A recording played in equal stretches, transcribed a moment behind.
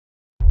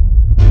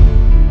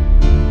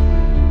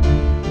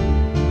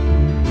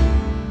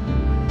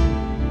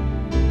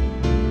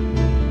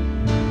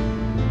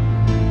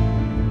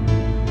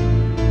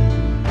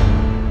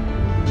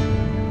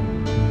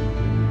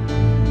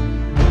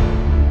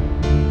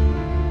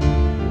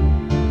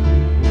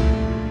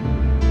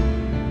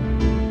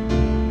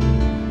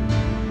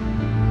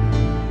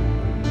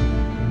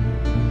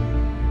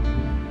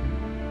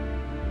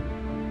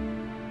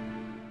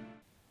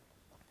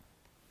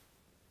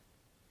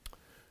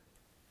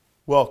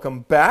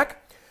Welcome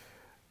back.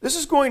 This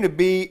is going to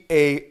be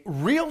a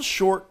real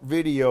short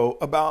video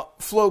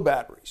about flow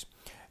batteries.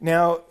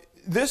 Now,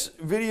 this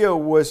video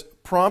was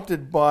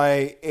prompted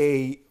by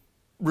a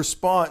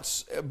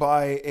response,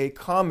 by a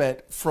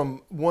comment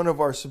from one of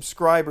our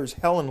subscribers,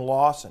 Helen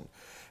Lawson.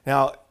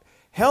 Now,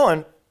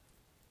 Helen,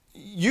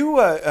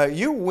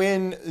 you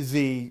win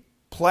the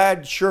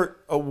Plaid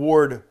Shirt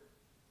Award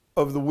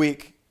of the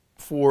week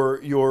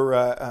for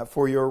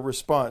your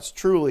response.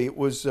 Truly, it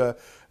was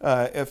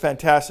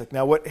fantastic.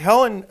 Now, what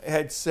Helen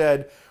had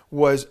said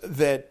was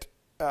that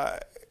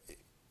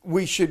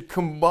we should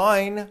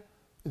combine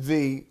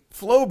the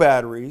flow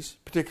batteries,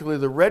 particularly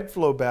the red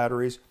flow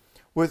batteries,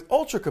 with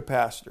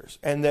ultracapacitors,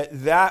 and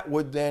that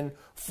would then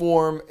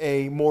form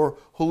a more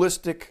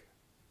holistic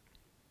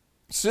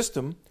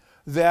system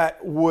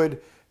that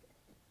would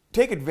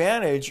take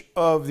advantage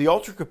of the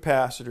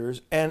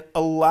ultracapacitors and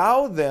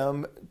allow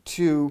them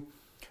to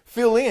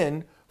fill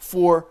in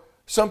for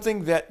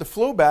something that the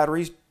flow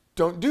batteries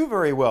don't do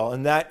very well,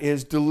 and that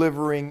is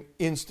delivering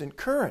instant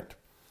current.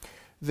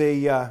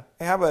 They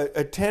have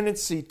a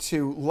tendency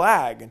to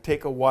lag and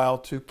take a while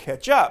to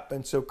catch up,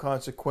 and so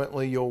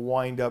consequently you'll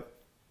wind up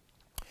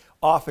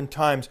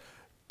oftentimes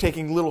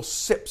taking little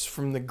sips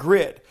from the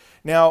grid.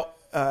 Now,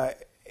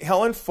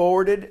 Helen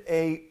forwarded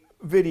a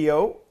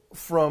video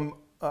from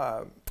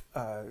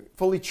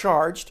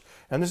FullyCharged,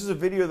 and this is a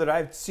video that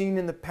I've seen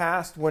in the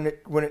past when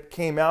it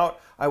came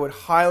out. I would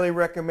highly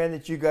recommend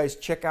that you guys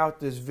check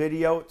out this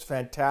video. It's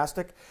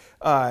fantastic.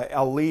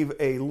 I'll leave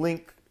a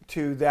link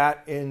to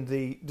that in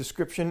the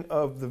description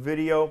of the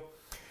video.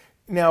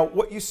 Now,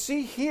 what you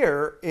see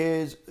here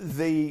is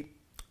the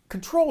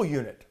control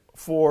unit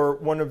for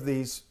one of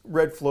these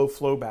red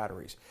flow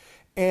batteries.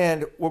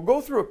 And we'll go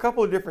through a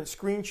couple of different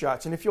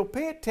screenshots, and if you'll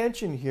pay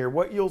attention here,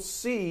 what you'll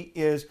see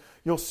is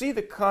you'll see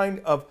the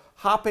kind of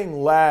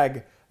hopping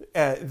lag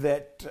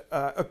that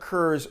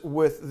occurs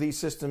with these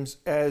systems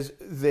as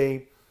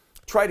they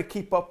try to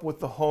keep up with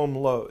the home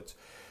loads.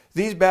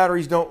 These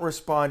batteries don't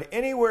respond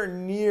anywhere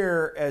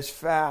near as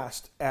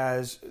fast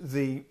as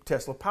the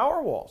Tesla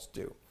Powerwalls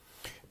do.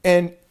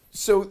 And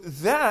so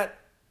that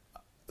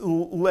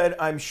led,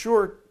 I'm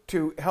sure,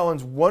 to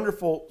Helen's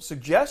wonderful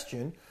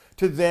suggestion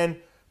to then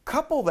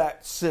couple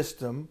that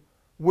system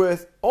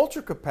with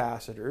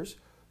ultracapacitors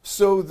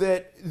so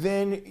that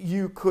then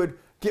you could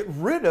get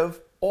rid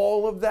of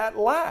all of that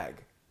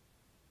lag.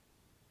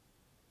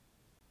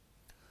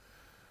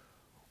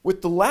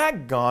 With the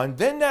lag gone,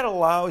 then that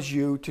allows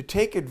you to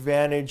take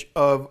advantage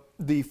of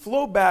the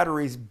flow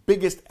battery's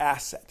biggest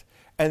asset,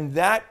 and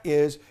that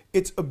is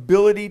its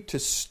ability to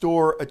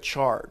store a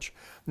charge.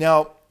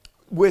 Now,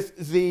 with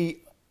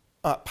the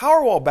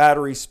Powerwall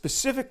batteries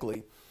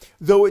specifically,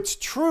 though it's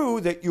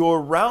true that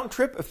your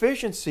round-trip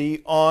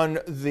efficiency on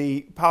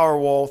the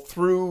Powerwall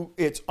through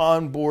its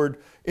onboard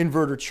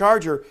inverter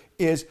charger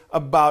is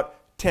about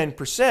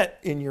 10%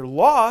 in your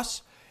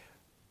loss,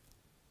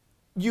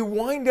 you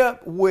wind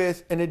up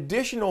with an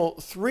additional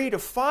 3 to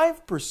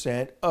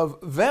 5%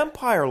 of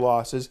vampire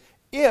losses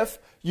if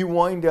you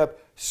wind up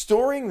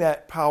storing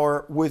that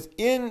power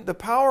within the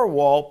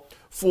Powerwall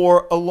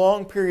for a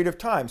long period of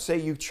time. Say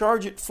you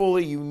charge it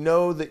fully, you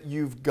know that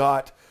you've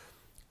got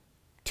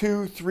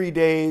 2-3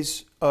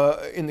 days,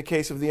 in the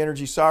case of the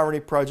Energy Sovereignty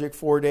Project,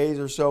 4 days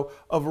or so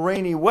of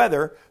rainy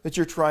weather that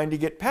you're trying to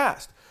get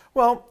past.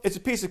 Well, it's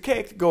a piece of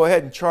cake to go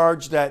ahead and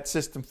charge that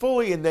system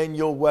fully, and then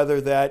you'll weather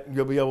that and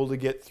you'll be able to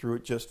get through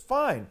it just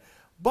fine.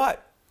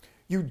 But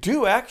you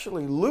do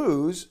actually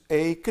lose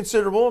a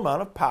considerable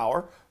amount of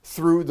power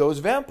through those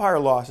vampire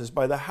losses,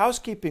 by the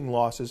housekeeping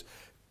losses,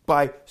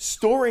 by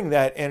storing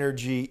that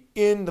energy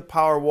in the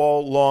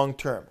Powerwall long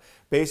term.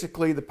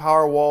 Basically, the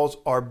Powerwalls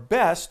are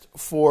best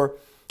for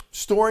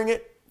storing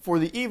it for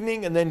the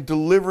evening and then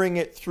delivering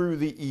it through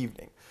the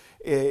evening.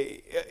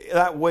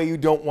 That way you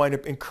don't wind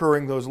up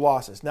incurring those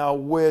losses. Now,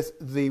 with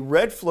the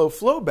red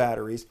flow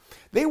batteries,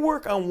 they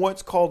work on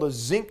what's called a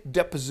zinc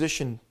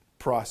deposition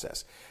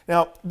process.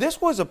 Now, this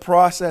was a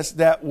process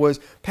that was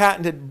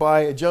patented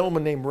by a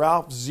gentleman named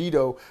Ralph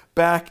Zito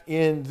back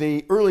in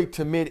the early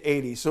to mid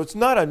 80s, so it's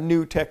not a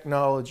new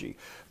technology.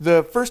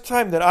 The first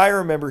time that I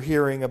remember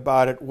hearing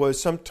about it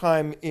was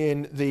sometime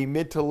in the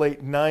mid to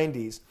late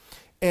 90s,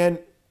 and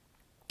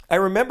I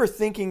remember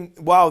thinking,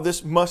 wow,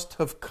 this must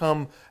have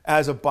come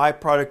as a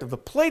byproduct of the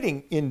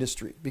plating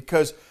industry,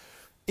 because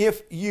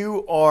if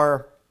you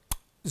are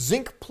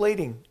zinc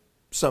plating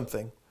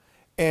something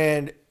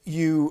and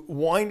you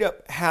wind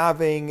up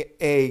having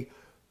a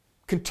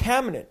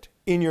contaminant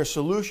in your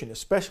solution,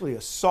 especially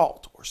a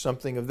salt or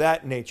something of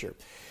that nature,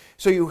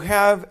 so you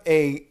have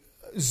a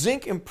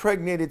zinc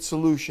impregnated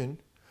solution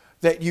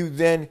that you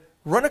then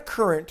run a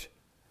current,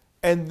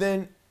 and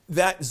then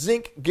that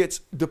zinc gets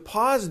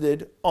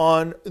deposited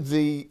on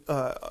the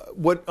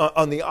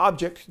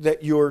object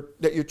that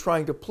you're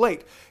trying to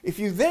plate. If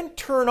you then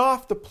turn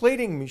off the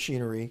plating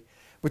machinery,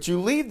 but you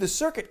leave the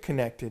circuit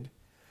connected,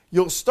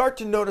 you'll start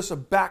to notice a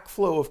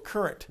backflow of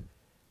current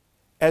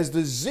as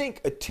the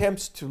zinc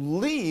attempts to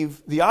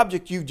leave the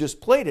object you've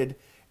just plated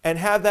and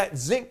have that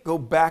zinc go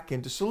back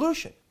into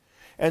solution.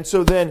 And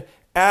so then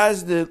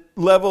as the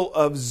level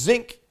of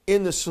zinc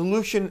in the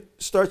solution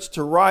starts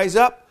to rise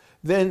up,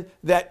 then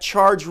that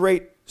charge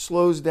rate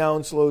slows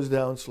down, slows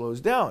down,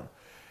 slows down.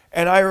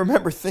 And I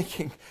remember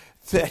thinking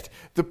that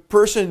the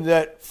person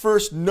that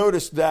first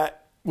noticed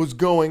that was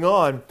going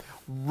on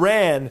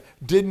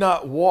did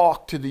not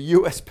walk to the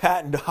U.S.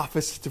 Patent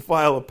Office to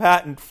file a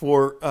patent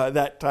for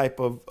that type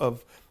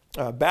of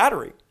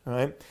battery,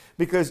 right?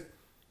 Because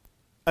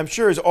I'm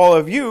sure as all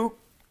of you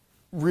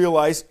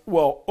realize,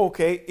 well,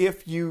 okay,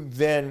 if you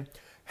then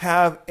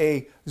have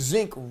a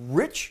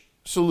zinc-rich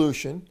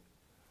solution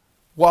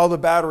while the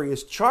battery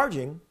is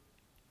charging,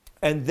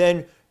 and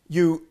then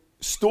you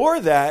store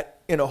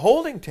that in a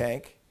holding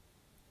tank,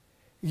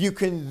 you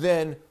can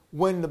then,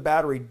 when the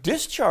battery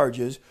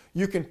discharges,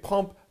 you can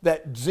pump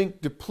that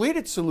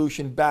zinc-depleted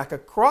solution back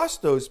across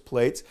those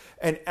plates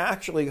and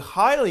actually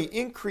highly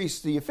increase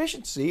the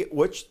efficiency at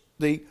which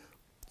the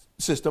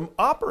system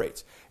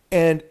operates.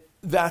 And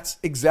that's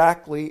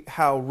exactly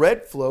how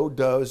Referral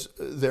does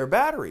their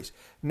batteries.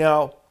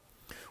 Now,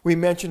 we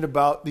mentioned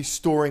about the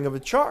storing of a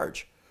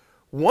charge.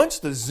 Once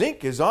the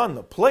zinc is on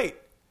the plate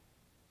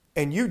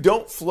and you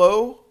don't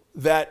flow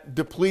that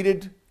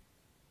depleted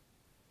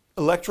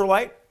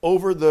electrolyte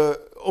over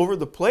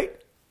the plate,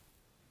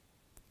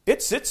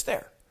 it sits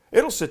there.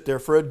 It'll sit there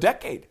for a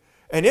decade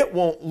and it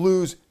won't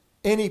lose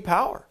any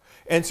power.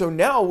 And so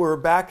now we're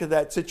back to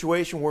that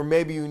situation where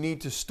maybe you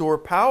need to store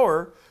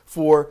power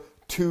for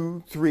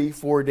 2, 3,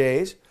 4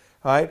 days.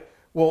 Right?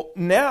 Well,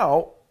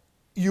 now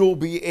you'll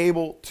be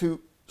able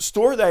to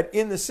store that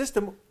in the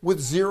system with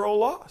zero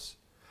loss.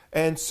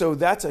 And so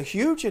that's a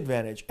huge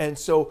advantage. And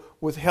so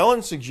with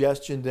Helen's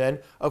suggestion then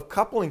of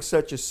coupling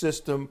such a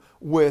system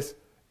with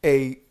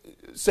a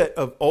set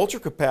of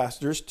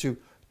ultracapacitors to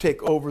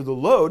take over the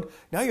load,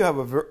 now you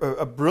have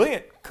a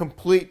brilliant,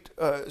 complete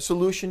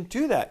solution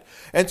to that.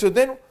 And so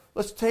then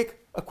let's take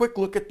a quick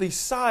look at the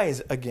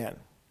size again.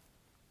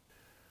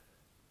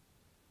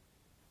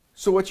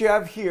 So what you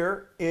have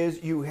here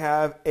is you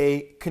have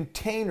a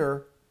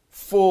container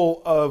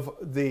full of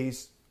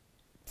these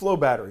flow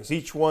batteries.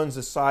 Each one's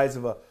the size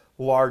of a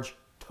large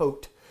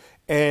tote.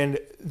 And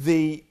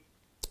the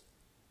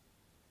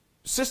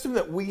system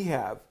that we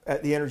have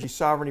at the Energy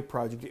Sovereignty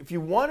Project, if you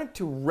wanted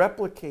to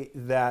replicate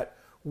that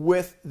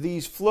with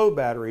these flow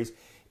batteries,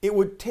 it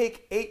would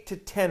take 8 to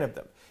 10 of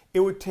them.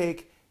 It would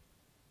take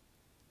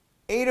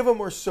 8 of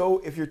them or so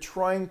if you're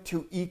trying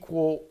to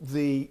equal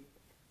the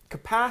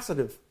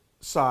capacitive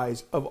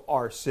size of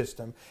our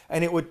system.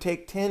 And it would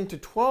take 10 to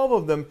 12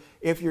 of them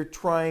if you're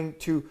trying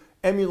to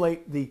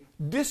emulate the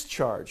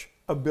discharge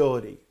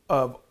ability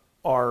of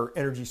our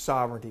Energy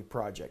Sovereignty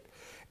Project.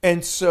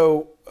 And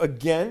so,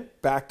 again,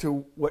 back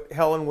to what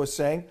Helen was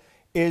saying,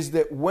 is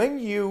that when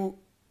you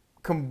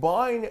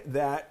combine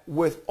that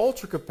with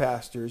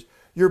ultracapacitors,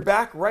 you're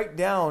back right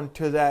down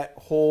to that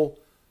whole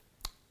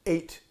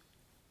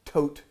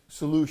 8-tote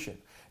solution.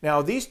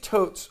 Now, these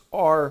totes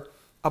are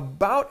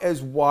about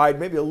as wide,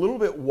 maybe a little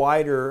bit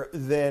wider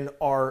than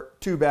our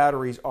 2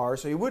 batteries are,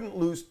 so you wouldn't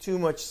lose too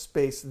much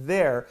space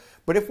there.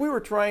 But if we were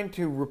trying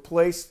to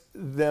replace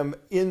them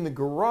in the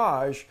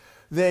garage,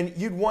 then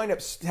you'd wind up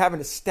having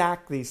to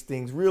stack these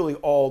things really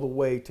all the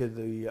way to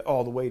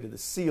the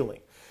ceiling,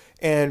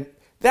 and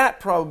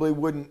that probably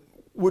wouldn't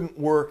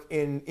work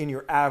in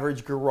your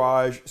average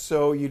garage.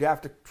 So you'd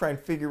have to try and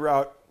figure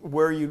out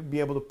where you'd be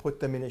able to put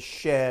them in a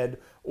shed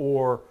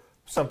or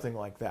something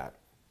like that.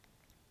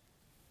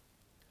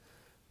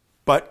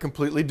 But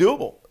completely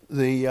doable.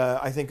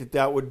 I think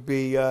that would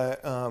be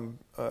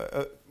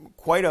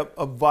quite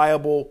a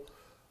viable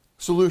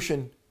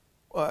solution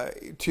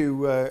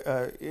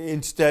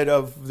instead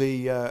of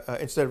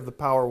the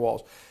power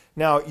walls.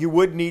 Now, you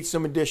would need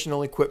some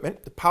additional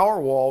equipment. The power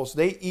walls,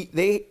 they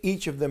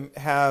each of them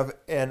have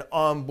an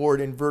onboard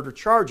inverter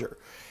charger,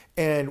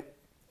 and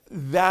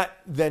that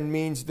then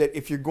means that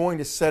if you're going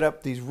to set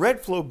up these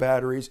Referral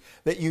batteries,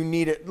 that you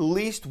need at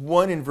least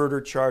one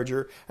inverter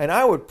charger, and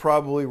I would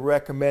probably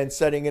recommend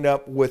setting it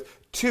up with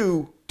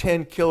 2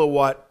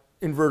 10-kilowatt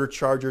inverter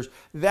chargers.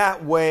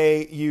 That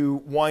way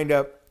you wind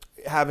up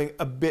having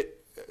a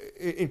bit,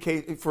 in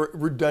case for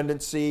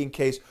redundancy, in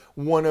case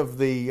one of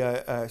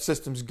the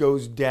systems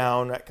goes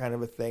down, that kind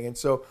of a thing. And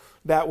so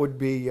that would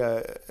be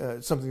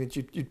something that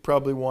you'd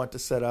probably want to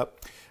set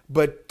up.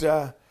 But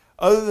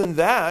other than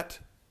that,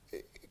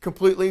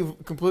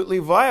 completely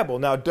viable.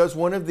 Now, does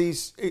one of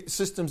these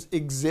systems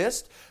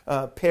exist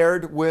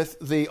paired with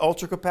the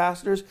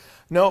ultracapacitors?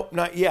 No,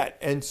 not yet.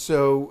 And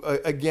so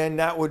again,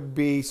 that would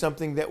be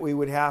something that we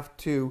would have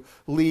to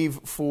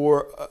leave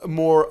for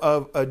more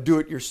of a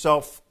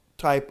do-it-yourself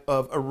type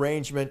of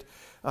arrangement.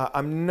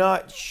 I'm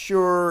not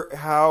sure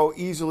how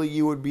easily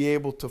you would be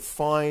able to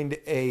find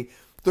a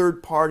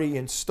third-party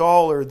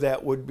installer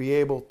that would be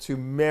able to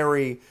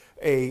marry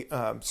a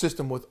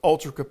system with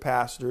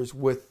ultracapacitors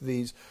with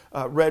these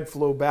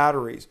Referral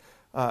batteries.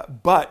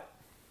 But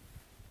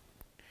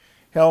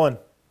Helen,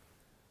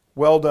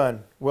 well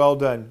done, well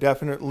done.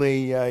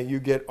 Definitely, you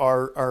get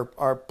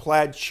our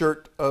plaid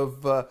shirt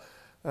of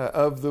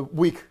the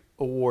week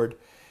award.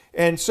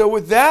 And so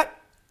with that,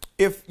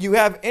 If you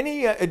have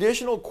any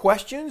additional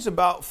questions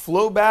about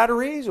flow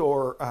batteries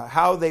or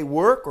how they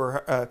work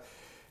or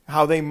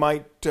how they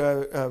might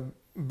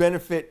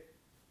benefit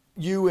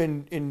you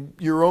in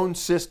your own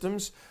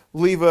systems,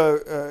 leave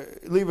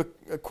a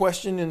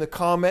question in the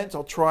comments.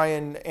 I'll try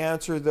and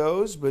answer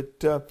those.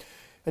 But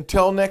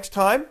until next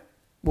time,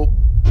 we'll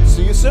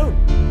see you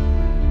soon.